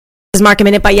is Market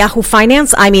Minute by Yahoo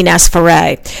Finance. I'm Ines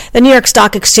Ferre. The New York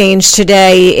Stock Exchange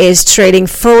today is trading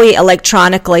fully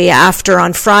electronically after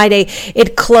on Friday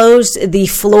it closed the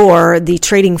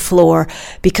trading floor,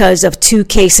 because of 2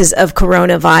 cases of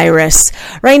coronavirus.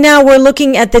 Right now we're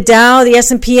looking at the Dow, the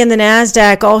S&P, and the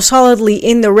NASDAQ all solidly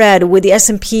in the red, with the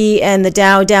S&P and the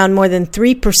Dow down more than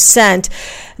 3%.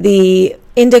 The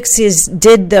indexes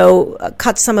did, though,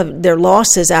 cut some of their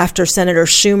losses after Senator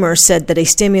Schumer said that a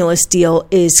stimulus deal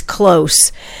is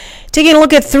close. Taking a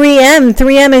look at 3M.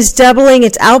 3M is doubling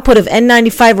its output of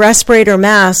N95 respirator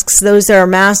masks. Those are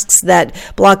masks that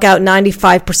block out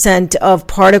 95% of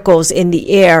particles in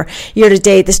the air. Year to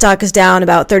date, the stock is down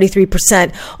about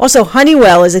 33%. Also,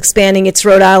 Honeywell is expanding its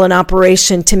Rhode Island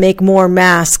operation to make more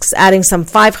masks, adding some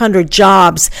 500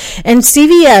 jobs. And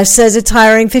CVS says it's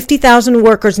hiring 50,000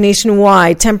 workers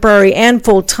nationwide, temporary and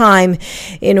full-time,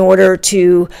 in order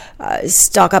to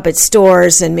stock up its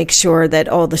stores and make sure that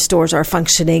all the stores are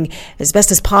functioning as best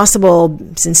as possible,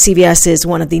 since CVS is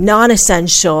one of the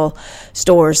non-essential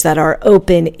stores that are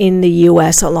open in the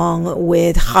U.S., along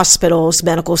with hospitals,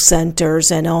 medical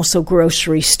centers, and also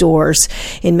grocery stores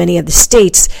in many of the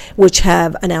states which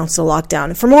have announced a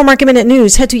lockdown. For more Market Minute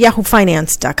news, head to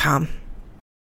yahoofinance.com.